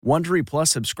Wondery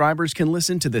Plus subscribers can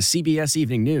listen to the CBS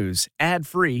Evening News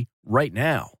ad-free right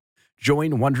now.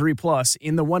 Join Wondery Plus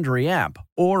in the Wondery app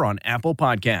or on Apple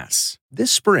Podcasts.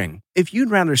 This spring, if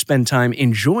you'd rather spend time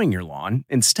enjoying your lawn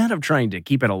instead of trying to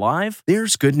keep it alive,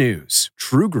 there's good news.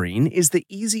 True Green is the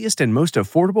easiest and most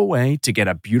affordable way to get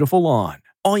a beautiful lawn.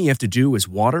 All you have to do is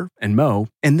water and mow,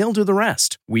 and they'll do the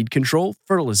rest. Weed control,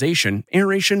 fertilization,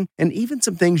 aeration, and even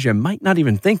some things you might not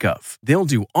even think of. They'll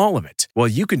do all of it, while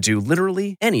you can do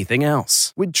literally anything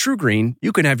else. With True Green,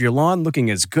 you can have your lawn looking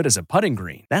as good as a putting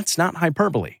green. That's not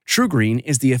hyperbole. True Green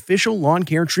is the official lawn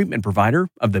care treatment provider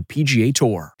of the PGA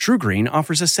Tour. True Green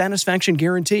offers a satisfaction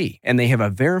guarantee, and they have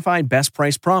a verified best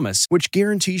price promise, which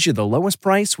guarantees you the lowest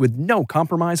price with no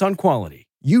compromise on quality.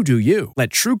 You do you. Let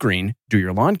True Green do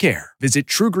your lawn care. Visit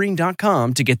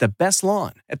truegreen.com to get the best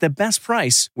lawn at the best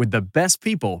price with the best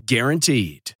people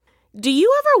guaranteed. Do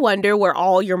you ever wonder where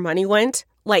all your money went?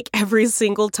 Like every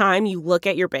single time you look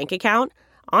at your bank account?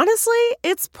 Honestly,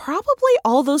 it's probably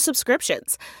all those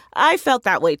subscriptions. I felt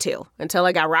that way too, until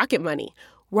I got Rocket Money.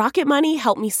 Rocket Money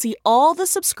helped me see all the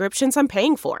subscriptions I'm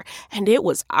paying for, and it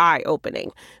was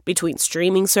eye-opening. Between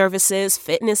streaming services,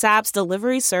 fitness apps,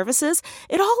 delivery services,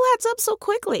 it all adds up so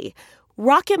quickly.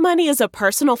 Rocket Money is a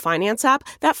personal finance app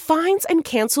that finds and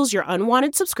cancels your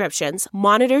unwanted subscriptions,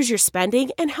 monitors your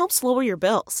spending, and helps lower your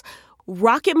bills.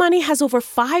 Rocket Money has over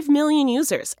 5 million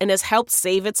users and has helped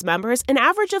save its members an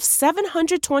average of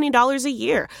 $720 a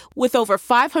year, with over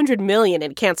 500 million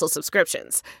in canceled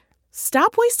subscriptions.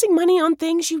 Stop wasting money on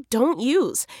things you don't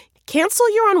use. Cancel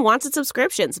your unwanted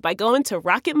subscriptions by going to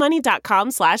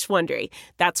rocketmoney.com/Wondery.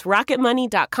 That's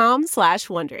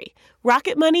rocketmoney.com/Wondery.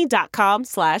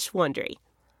 rocketmoney.com/Wondery.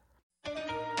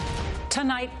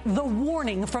 Tonight, the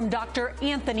warning from Dr.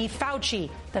 Anthony Fauci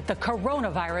that the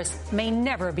coronavirus may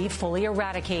never be fully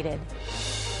eradicated.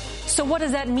 So what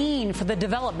does that mean for the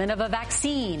development of a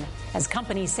vaccine? As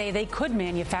companies say they could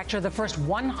manufacture the first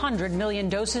 100 million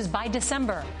doses by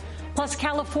December. Plus,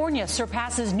 California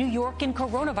surpasses New York in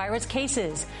coronavirus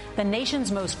cases. The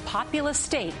nation's most populous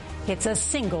state hits a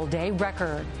single-day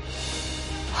record.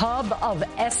 Hub of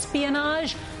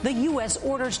espionage, the U.S.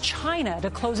 orders China to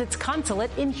close its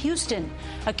consulate in Houston,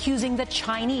 accusing the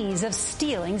Chinese of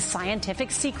stealing scientific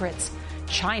secrets.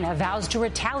 China vows to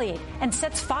retaliate and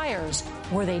sets fires.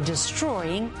 Were they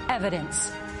destroying evidence?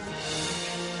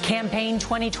 Campaign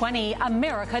 2020,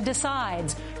 America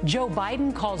decides. Joe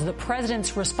Biden calls the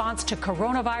president's response to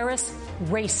coronavirus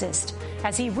racist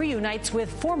as he reunites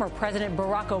with former President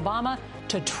Barack Obama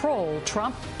to troll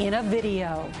Trump in a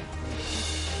video.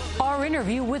 Our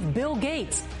interview with Bill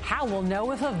Gates. How we'll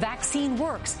know if a vaccine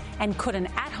works, and could an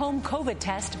at-home COVID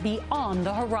test be on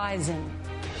the horizon?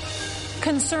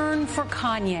 Concern for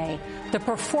Kanye. The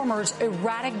performer's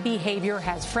erratic behavior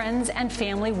has friends and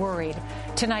family worried.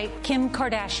 Tonight, Kim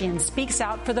Kardashian speaks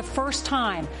out for the first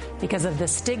time because of the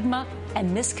stigma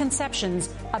and misconceptions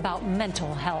about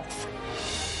mental health.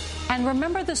 And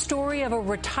remember the story of a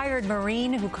retired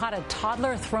Marine who caught a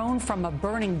toddler thrown from a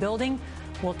burning building?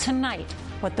 Well, tonight,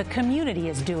 what the community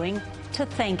is doing to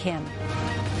thank him.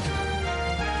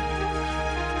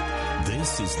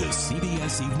 This is the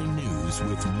CBS Evening News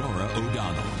with Norah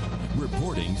O'Donnell,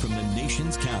 reporting from the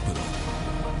nation's capital.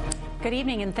 Good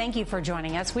evening, and thank you for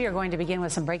joining us. We are going to begin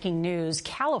with some breaking news.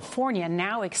 California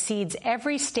now exceeds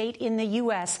every state in the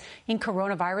U.S. in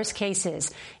coronavirus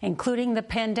cases, including the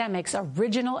pandemic's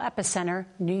original epicenter,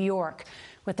 New York.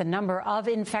 With the number of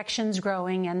infections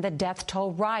growing and the death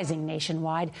toll rising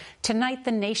nationwide, tonight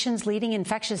the nation's leading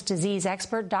infectious disease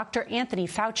expert, Dr. Anthony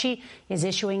Fauci, is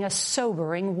issuing a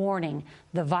sobering warning.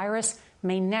 The virus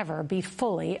may never be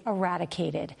fully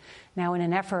eradicated. Now, in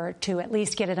an effort to at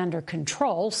least get it under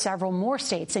control, several more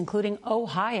states, including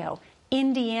Ohio,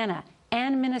 Indiana,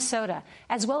 and Minnesota,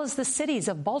 as well as the cities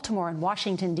of Baltimore and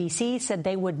Washington, D.C., said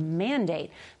they would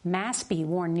mandate masks be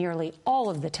worn nearly all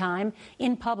of the time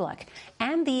in public.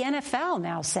 And the NFL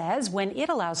now says when it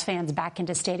allows fans back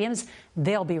into stadiums,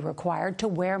 they'll be required to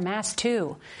wear masks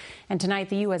too. And tonight,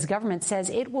 the U.S. government says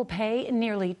it will pay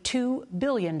nearly $2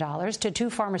 billion to two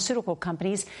pharmaceutical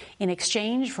companies in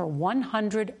exchange for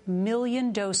 100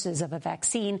 million doses of a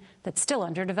vaccine that's still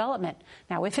under development.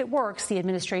 Now, if it works, the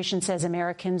administration says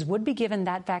Americans would be given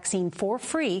that vaccine for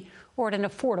free or at an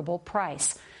affordable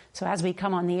price. So as we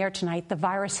come on the air tonight, the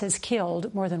virus has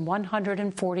killed more than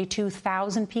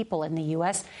 142,000 people in the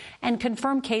U.S. and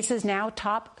confirmed cases now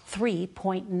top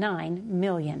 3.9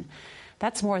 million.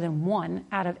 That's more than 1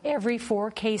 out of every 4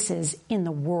 cases in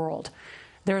the world.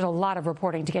 There's a lot of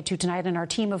reporting to get to tonight, and our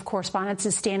team of correspondents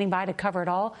is standing by to cover it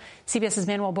all. CBS's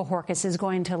Manuel Bojorquez is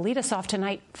going to lead us off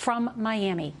tonight from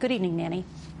Miami. Good evening, Manny.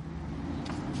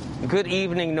 Good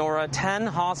evening, Norah. 10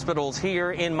 hospitals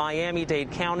here in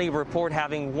Miami-Dade County report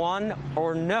having one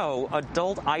or no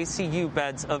adult ICU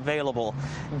beds available.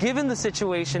 Given the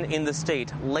situation in the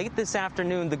state, late this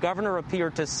afternoon, the governor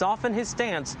appeared to soften his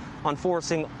stance on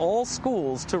forcing all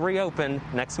schools to reopen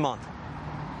next month.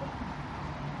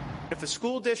 If a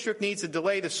school district needs to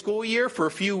delay the school year for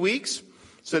a few weeks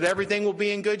so that everything will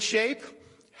be in good shape,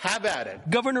 have at it.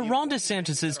 Governor Ron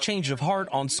DeSantis' change of heart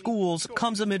on schools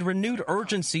comes amid renewed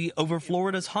urgency over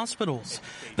Florida's hospitals.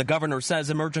 The governor says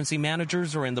emergency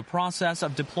managers are in the process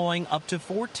of deploying up to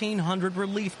 1,400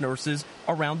 relief nurses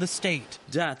around the state.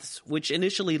 Deaths, which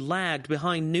initially lagged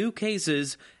behind new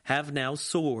cases, have now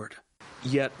soared.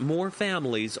 Yet more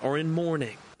families are in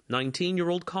mourning.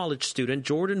 19-year-old college student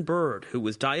Jordan Bird, who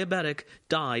was diabetic,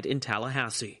 died in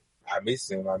Tallahassee. I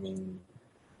miss him.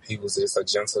 He was just a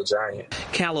gentle giant.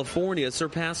 California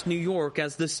surpassed New York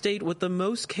as the state with the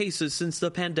most cases since the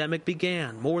pandemic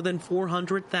began, more than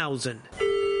 400,000.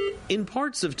 In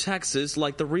parts of Texas,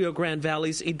 like the Rio Grande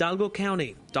Valley's Hidalgo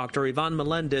County, Dr. Ivan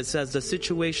Melendez says the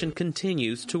situation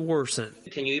continues to worsen.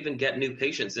 Can you even get new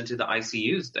patients into the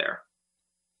ICUs there?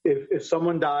 If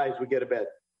someone dies, we get a bed.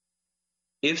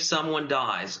 If someone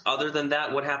dies, other than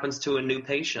that, what happens to a new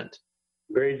patient?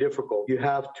 Very difficult. You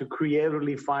have to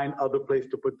creatively find other place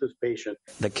to put this patient.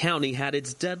 The county had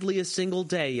its deadliest single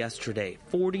day yesterday,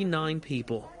 49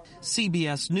 people.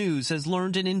 CBS News has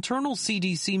learned an internal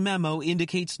CDC memo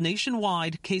indicates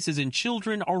nationwide cases in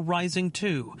children are rising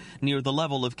too, near the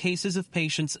level of cases of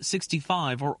patients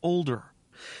 65 or older.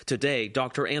 Today,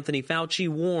 Dr. Anthony Fauci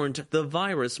warned the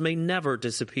virus may never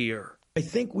disappear. I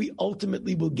think we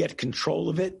ultimately will get control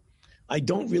of it. I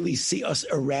don't really see us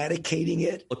eradicating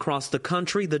it. Across the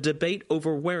country, the debate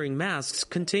over wearing masks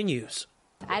continues.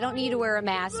 I don't need to wear a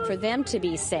mask for them to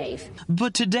be safe.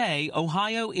 But today,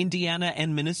 Ohio, Indiana,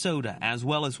 and Minnesota, as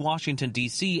well as Washington,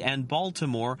 D.C. and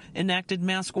Baltimore, enacted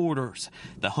mask orders.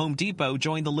 The Home Depot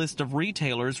joined the list of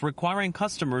retailers requiring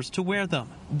customers to wear them.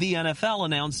 The NFL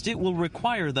announced it will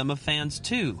require them of fans,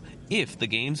 too, if the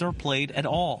games are played at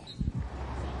all.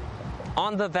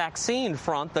 On the vaccine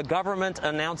front, the government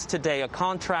announced today a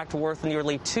contract worth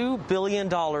nearly $2 billion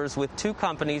with two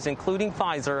companies, including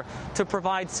Pfizer, to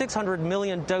provide 600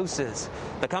 million doses.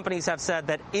 The companies have said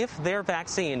that if their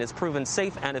vaccine is proven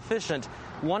safe and efficient,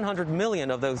 100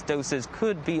 million of those doses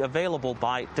could be available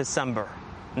by December.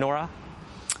 Norah?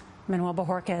 Manuel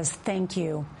Bojorquez, thank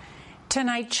you.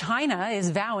 Tonight, China is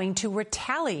vowing to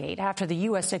retaliate after the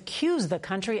U.S. accused the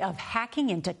country of hacking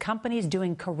into companies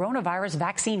doing coronavirus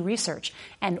vaccine research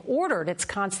and ordered its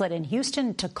consulate in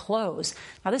Houston to close.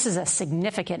 Now, this is a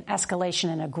significant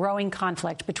escalation in a growing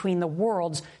conflict between the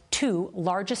world's two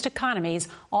largest economies,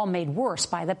 all made worse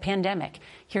by the pandemic.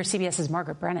 Here's CBS's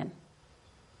Margaret Brennan.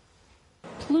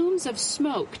 Plumes of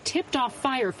smoke tipped off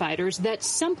firefighters that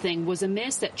something was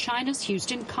amiss at China's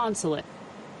Houston consulate.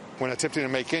 When attempting to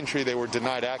make entry, they were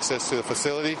denied access to the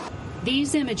facility.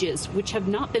 These images, which have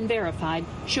not been verified,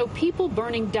 show people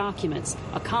burning documents,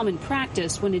 a common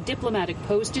practice when a diplomatic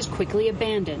post is quickly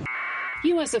abandoned.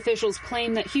 U.S. officials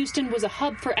claim that Houston was a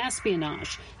hub for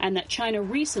espionage and that China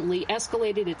recently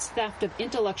escalated its theft of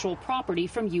intellectual property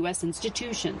from U.S.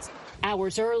 institutions.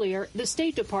 Hours earlier, the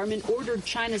State Department ordered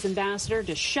China's ambassador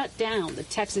to shut down the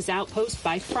Texas outpost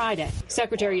by Friday.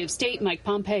 Secretary of State Mike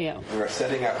Pompeo. We are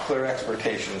setting out clear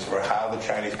expectations for how the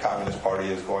Chinese Communist Party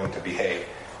is going to behave.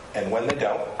 And when they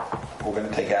don't, we're going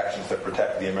to take actions that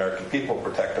protect the American people,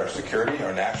 protect our security,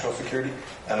 our national security,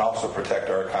 and also protect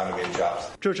our economy and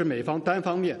jobs.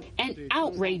 An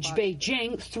outraged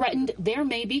Beijing threatened there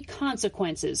may be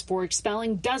consequences for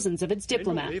expelling dozens of its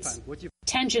diplomats.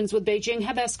 Tensions with Beijing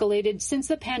have escalated since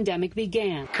the pandemic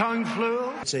began. Kung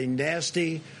flu. It's a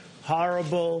nasty,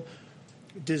 horrible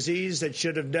disease that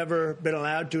should have never been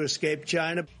allowed to escape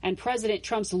China. And President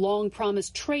Trump's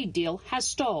long-promised trade deal has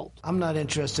stalled. I'm not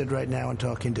interested right now in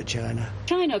talking to China.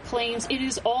 China claims it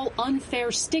is all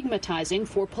unfair stigmatizing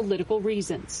for political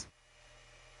reasons.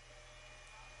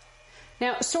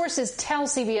 Now, sources tell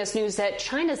CBS News that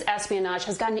China's espionage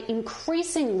has gotten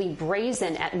increasingly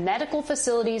brazen at medical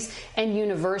facilities and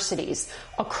universities.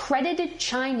 Accredited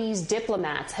Chinese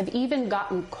diplomats have even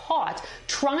gotten caught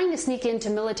trying to sneak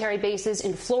into military bases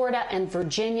in Florida and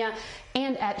Virginia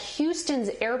and at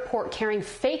Houston's airport carrying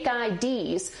fake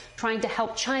IDs, trying to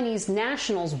help Chinese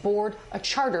nationals board a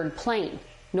chartered plane.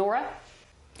 Norah?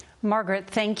 Margaret,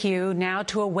 thank you. Now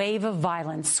to a wave of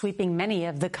violence sweeping many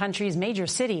of the country's major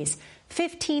cities.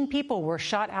 15 people were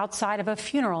shot outside of a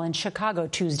funeral in Chicago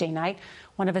Tuesday night,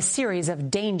 one of a series of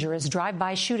dangerous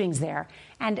drive-by shootings there,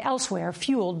 and elsewhere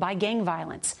fueled by gang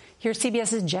violence. Here's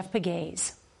CBS's Jeff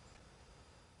Pegues.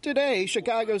 Today,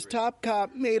 Chicago's top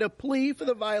cop made a plea for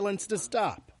the violence to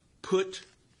stop. Put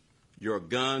your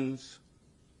guns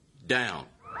down.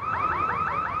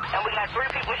 And we got 3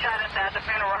 people shot inside the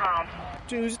funeral home.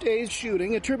 Tuesday's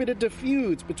shooting attributed to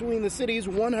feuds between the city's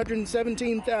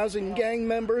 117,000 gang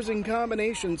members and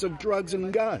combinations of drugs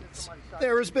and guns.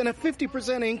 There has been a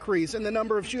 50% increase in the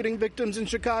number of shooting victims in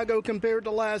Chicago compared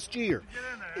to last year.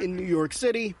 In New York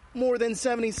City, more than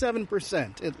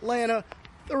 77%. Atlanta,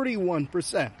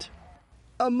 31%.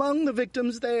 Among the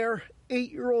victims there,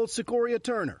 8-year-old Sequoia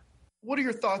Turner. What are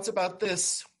your thoughts about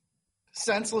this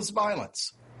senseless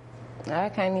violence? I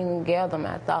can't even gather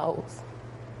my thoughts.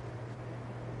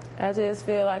 I just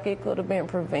feel like it could have been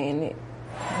prevented.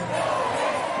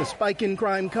 The spike in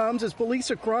crime comes as police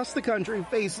across the country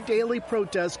face daily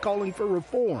protests calling for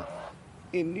reform.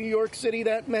 In New York City,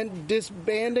 that meant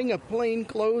disbanding a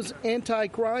plainclothes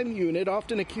anti-crime unit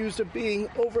often accused of being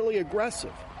overly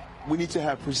aggressive. We need to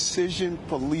have precision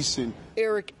policing.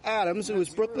 Eric Adams, who is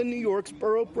Brooklyn, New York's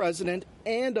borough president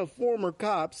and a former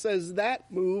cop, says that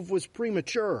move was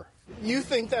premature. You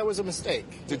think that was a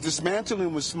mistake? The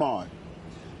dismantling was smart,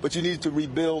 but you need to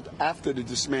rebuild after the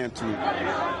dismantling.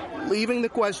 Leaving the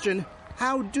question,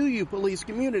 how do you police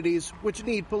communities which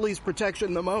need police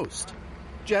protection the most?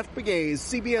 Jeff Pegues,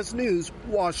 CBS News,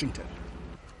 Washington.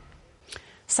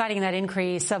 Citing that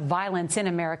increase of violence in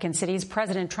American cities,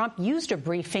 President Trump used a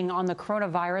briefing on the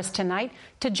coronavirus tonight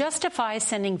to justify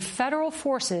sending federal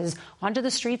forces onto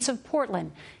the streets of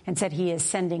Portland and said he is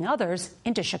sending others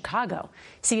into Chicago.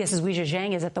 CBS's Weijia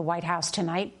Zhang is at the White House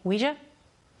tonight. Weijia?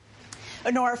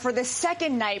 Norah, for the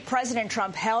second night, President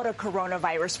Trump held a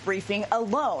coronavirus briefing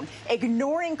alone,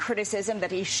 ignoring criticism that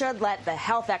he should let the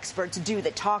health experts do the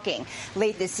talking.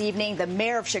 Late this evening, the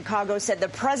mayor of Chicago said the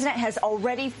president has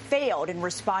already failed in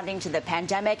responding to the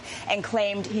pandemic and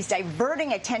claimed he's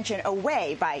diverting attention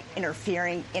away by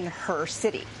interfering in her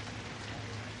city.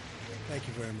 Thank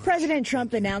you very much. President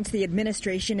Trump announced the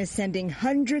administration is sending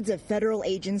hundreds of federal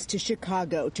agents to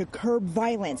Chicago to curb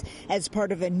violence as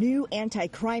part of a new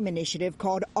anti-crime initiative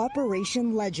called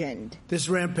Operation Legend. This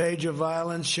rampage of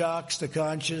violence shocks the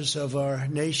conscience of our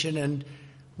nation, and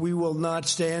we will not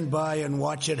stand by and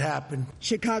watch it happen.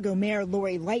 Chicago Mayor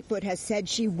Lori Lightfoot has said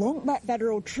she won't let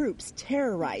federal troops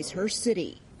terrorize her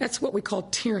city. That's what we call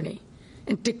tyranny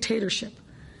and dictatorship,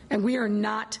 and we are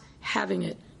not having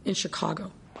it in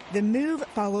Chicago. The move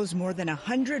follows more than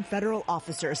 100 federal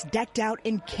officers decked out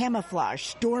in camouflage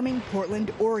storming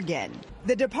Portland, Oregon.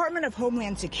 The Department of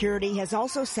Homeland Security has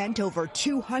also sent over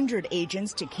 200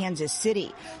 agents to Kansas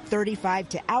City, 35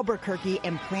 to Albuquerque,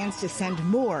 and plans to send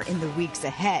more in the weeks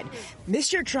ahead.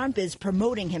 Mr. Trump is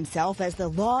promoting himself as the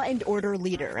law and order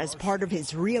leader as part of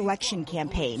his re-election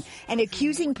campaign and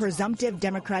accusing presumptive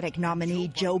Democratic nominee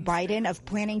Joe Biden of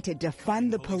planning to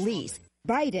defund the police.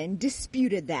 Biden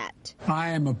disputed that. I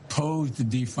am opposed to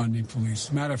defunding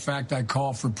police. Matter of fact, I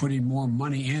call for putting more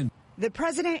money in. The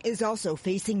president is also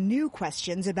facing new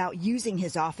questions about using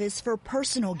his office for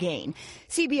personal gain.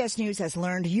 CBS News has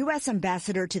learned U.S.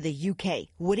 Ambassador to the UK,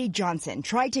 Woody Johnson,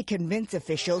 tried to convince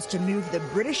officials to move the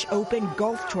British Open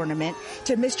golf tournament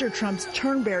to Mr. Trump's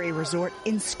Turnberry Resort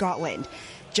in Scotland.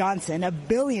 Johnson, a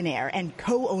billionaire and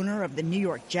co-owner of the New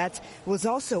York Jets, was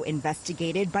also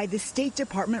investigated by the State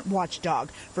Department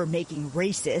watchdog for making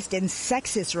racist and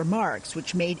sexist remarks,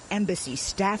 which made embassy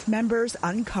staff members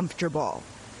uncomfortable.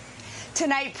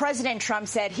 Tonight, President Trump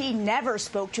said he never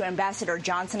spoke to Ambassador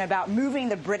Johnson about moving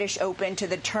the British Open to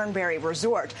the Turnberry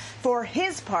Resort. For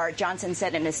his part, Johnson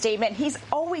said in a statement he's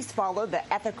always followed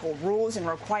the ethical rules and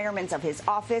requirements of his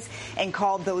office and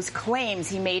called those claims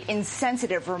he made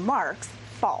insensitive remarks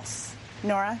false.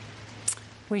 Norah?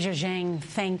 Weijia Zhang,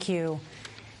 thank you.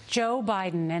 Joe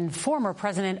Biden and former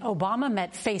President Obama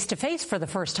met face-to-face for the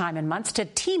first time in months to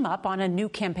team up on a new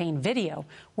campaign video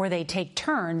where they take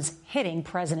turns hitting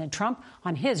President Trump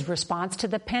on his response to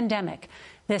the pandemic.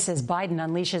 This as Biden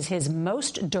unleashes his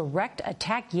most direct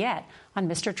attack yet on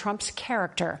Mr. Trump's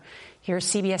character. Here's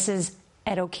CBS's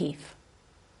Ed O'Keefe.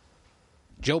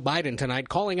 Joe Biden tonight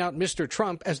calling out Mr.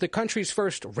 Trump as the country's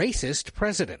first racist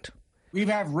president. We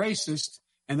have racists,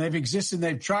 and they've existed.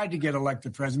 They've tried to get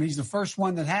elected president. He's the first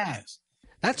one that has.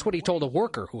 That's what he told a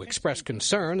worker who expressed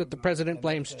concern that the president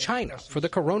blames China for the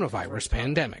coronavirus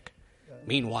pandemic.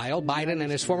 Meanwhile, Biden and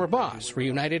his former boss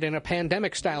reunited in a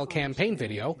pandemic-style campaign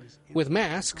video with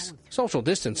masks, social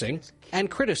distancing, and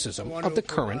criticism of the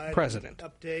current president.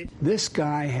 This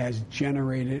guy has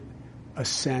generated a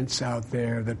sense out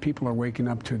there that people are waking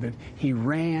up to, that he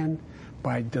ran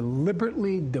by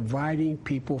deliberately dividing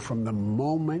people from the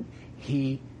moment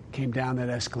he came down that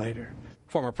escalator.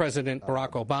 Former President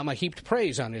Barack Obama heaped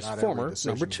praise on his former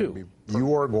number 2.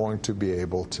 You are going to be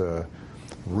able to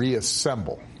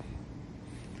reassemble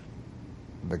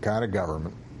the kind of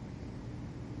government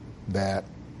that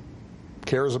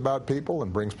cares about people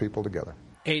and brings people together.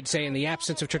 Aides say in the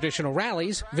absence of traditional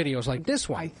rallies, videos like this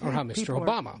one are how Mr.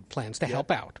 Obama plans to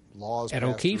help out. Ed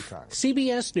O'Keefe,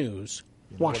 CBS News,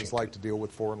 Washington. What it's like to deal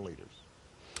with foreign leaders.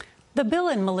 The Bill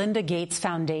and Melinda Gates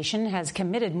Foundation has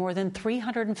committed more than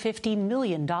 $350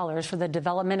 million for the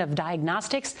development of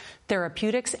diagnostics,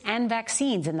 therapeutics, and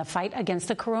vaccines in the fight against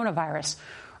the coronavirus.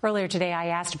 Earlier today, I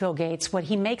asked Bill Gates what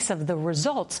he makes of the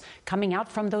results coming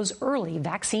out from those early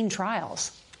vaccine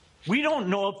trials. We don't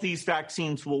know if these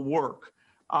vaccines will work.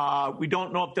 We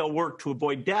don't know if they'll work to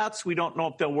avoid deaths. We don't know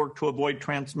if they'll work to avoid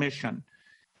transmission.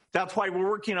 That's why we're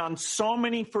working on so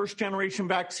many first-generation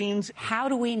vaccines. How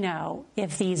do we know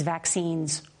if these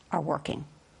vaccines are working?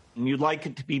 And you'd like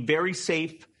it to be very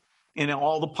safe in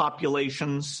all the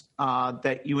populations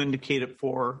that you indicate it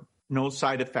for, no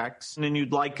side effects. And then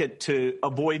you'd like it to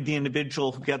avoid the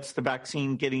individual who gets the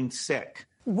vaccine getting sick.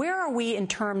 Where are we in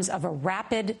terms of a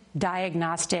rapid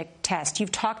diagnostic test?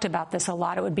 You've talked about this a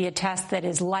lot. It would be a test that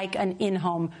is like an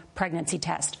in-home pregnancy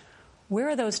test. Where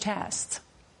are those tests?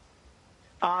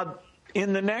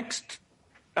 In the next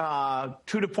 2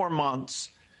 to 4 months,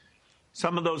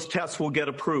 some of those tests will get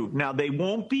approved. Now, they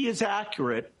won't be as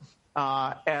accurate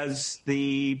as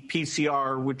the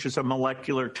PCR, which is a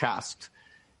molecular test.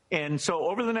 And so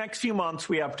over the next few months,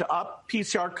 we have to up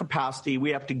PCR capacity. We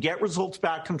have to get results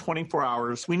back in 24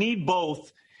 hours. We need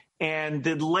both. And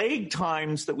the lag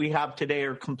times that we have today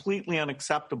are completely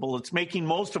unacceptable. It's making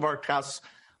most of our tests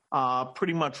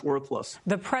pretty much worthless.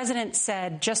 The president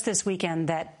said just this weekend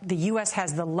that the U.S.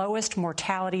 has the lowest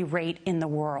mortality rate in the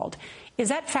world. Is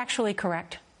that factually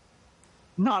correct?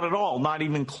 Not at all, not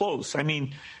even close. I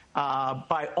mean,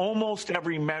 by almost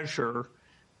every measure,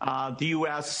 the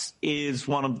U.S. is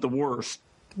one of the worst.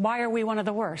 Why are we one of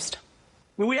the worst?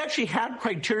 We actually had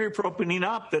criteria for opening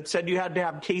up that said you had to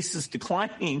have cases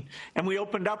declining, and we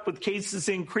opened up with cases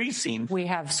increasing. We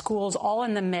have schools all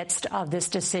in the midst of this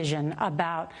decision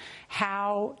about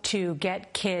how to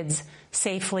get kids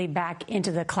safely back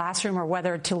into the classroom or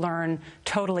whether to learn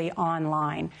totally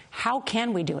online. How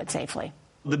can we do it safely?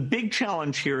 The big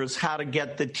challenge here is how to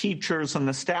get the teachers and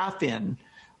the staff in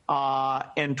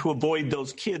and to avoid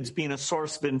those kids being a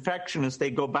source of infection as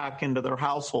they go back into their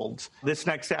households. This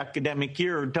next academic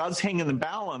year does hang in the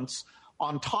balance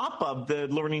on top of the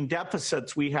learning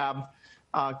deficits we have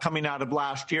coming out of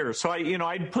last year. So,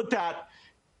 I'd put that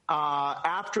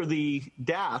after the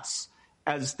deaths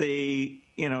as the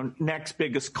next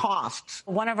biggest cost.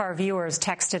 One of our viewers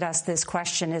texted us this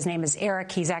question. His name is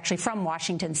Eric. He's actually from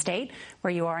Washington State,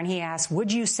 where you are, and he asked,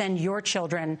 would you send your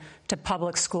children to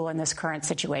public school in this current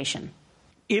situation?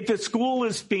 If a school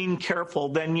is being careful,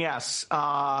 then yes.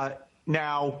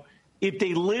 Now, if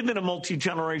they live in a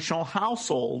multi-generational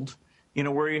household,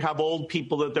 where you have old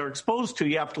people that they're exposed to,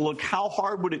 you have to look how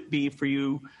hard would it be for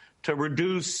you to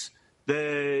reduce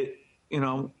the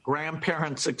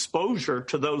grandparents' exposure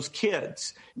to those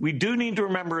kids. We do need to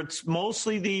remember it's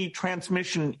mostly the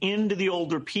transmission into the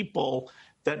older people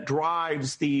that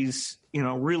drives these,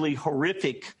 really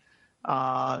horrific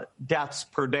deaths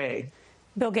per day.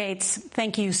 Bill Gates,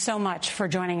 thank you so much for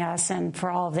joining us and for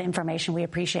all of the information. We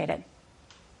appreciate it.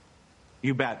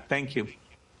 You bet. Thank you.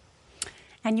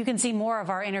 And you can see more of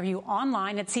our interview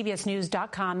online at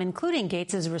cbsnews.com, including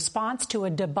Gates' response to a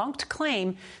debunked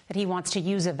claim that he wants to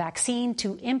use a vaccine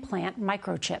to implant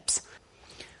microchips.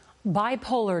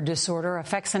 Bipolar disorder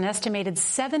affects an estimated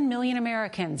 7 million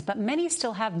Americans, but many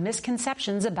still have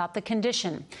misconceptions about the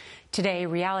condition. Today,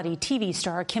 reality TV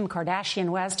star Kim Kardashian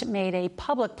West made a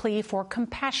public plea for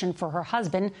compassion for her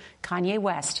husband, Kanye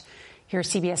West. Here's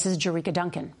CBS's Jerika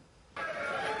Duncan.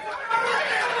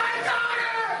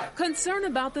 Concern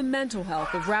about the mental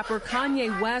health of rapper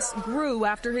Kanye West grew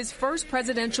after his first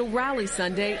presidential rally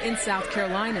Sunday in South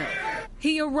Carolina.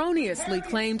 He erroneously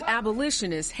claimed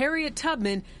abolitionist Harriet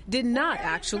Tubman did not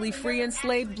actually free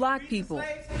enslaved black people.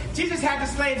 She just had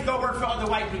the slaves go work for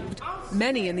other white people.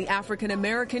 Many in the African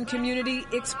American community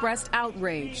expressed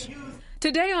outrage.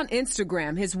 Today on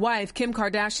Instagram, his wife, Kim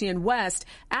Kardashian West,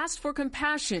 asked for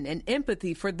compassion and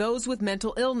empathy for those with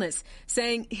mental illness,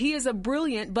 saying he is a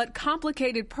brilliant but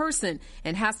complicated person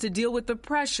and has to deal with the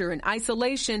pressure and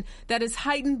isolation that is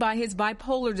heightened by his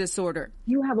bipolar disorder.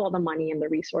 You have all the money and the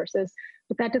resources,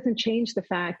 but that doesn't change the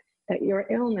fact that your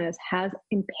illness has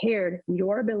impaired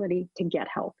your ability to get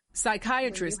help.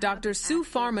 Psychiatrist Dr. Sue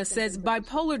Pharma says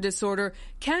bipolar disorder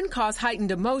can cause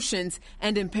heightened emotions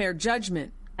and impaired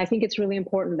judgment. I think it's really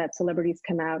important that celebrities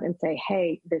come out and say,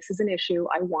 hey, this is an issue.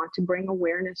 I want to bring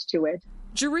awareness to it.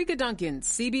 Jerika Duncan,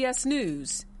 CBS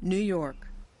News, New York.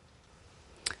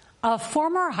 A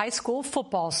former high school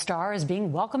football star is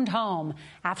being welcomed home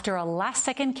after a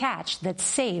last-second catch that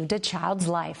saved a child's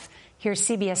life. Here's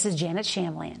CBS's Janet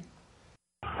Shamlian.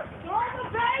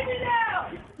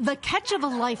 The catch of a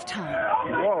lifetime.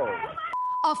 Whoa.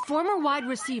 A former wide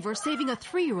receiver saving a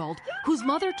 3-year-old whose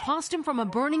mother tossed him from a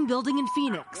burning building in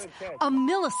Phoenix, a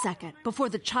millisecond before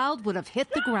the child would have hit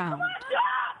the ground.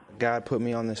 God put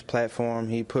me on this platform.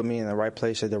 He put me in the right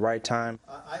place at the right time.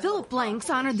 Philip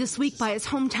Blanks honored this week by his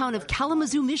hometown of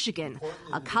Kalamazoo, Michigan,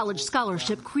 a college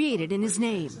scholarship created in his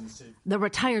name. The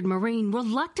retired Marine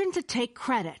reluctant to take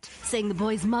credit, saying the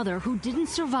boy's mother, who didn't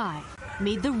survive,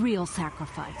 made the real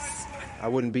sacrifice. I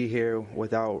wouldn't be here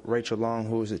without Rachel Long,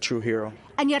 who is a true hero.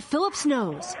 And yet Phillips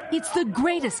knows it's the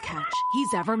greatest catch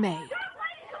he's ever made.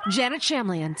 Janet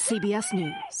Shamlian, CBS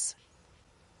News.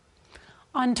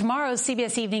 On tomorrow's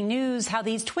CBS Evening News, how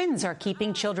these twins are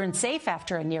keeping children safe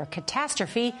after a near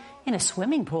catastrophe in a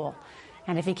swimming pool.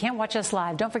 And if you can't watch us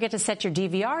live, don't forget to set your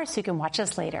DVR so you can watch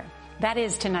us later. That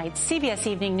is tonight's CBS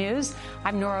Evening News.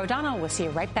 I'm Norah O'Donnell. We'll see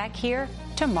you right back here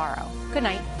tomorrow. Good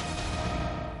night.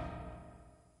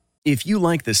 If you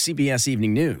like the CBS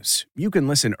Evening News, you can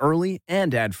listen early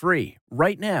and ad-free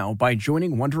right now by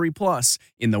joining Wondery Plus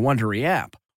in the Wondery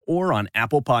app or on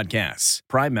Apple Podcasts.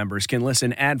 Prime members can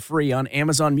listen ad-free on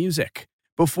Amazon Music.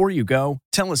 Before you go,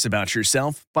 tell us about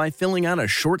yourself by filling out a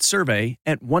short survey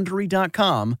at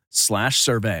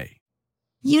Wondery.com/survey.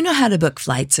 You know how to book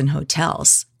flights and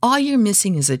hotels. All you're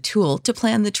missing is a tool to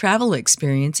plan the travel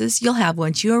experiences you'll have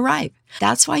once you arrive.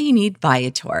 That's why you need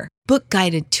Viator. Book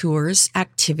guided tours,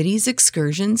 activities,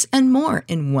 excursions, and more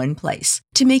in one place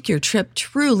to make your trip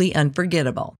truly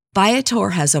unforgettable.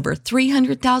 Viator has over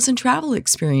 300,000 travel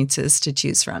experiences to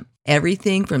choose from.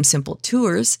 Everything from simple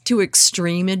tours to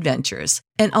extreme adventures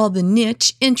and all the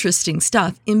niche, interesting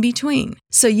stuff in between.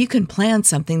 So you can plan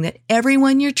something that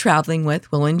everyone you're traveling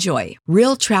with will enjoy.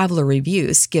 Real traveler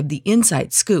reviews give the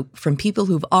inside scoop from people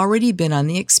who've already been on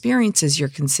the experiences you're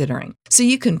considering. So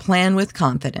you can plan with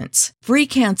confidence. Free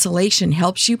cancellation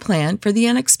helps you plan for the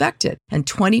unexpected. And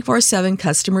 24/7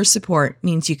 customer support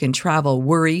means you can travel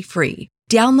worry-free.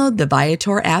 Download the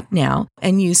Viator app now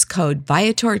and use code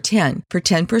Viator10 for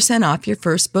 10% off your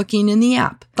first booking in the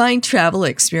app. Find travel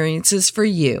experiences for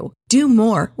you. Do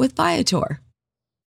more with Viator.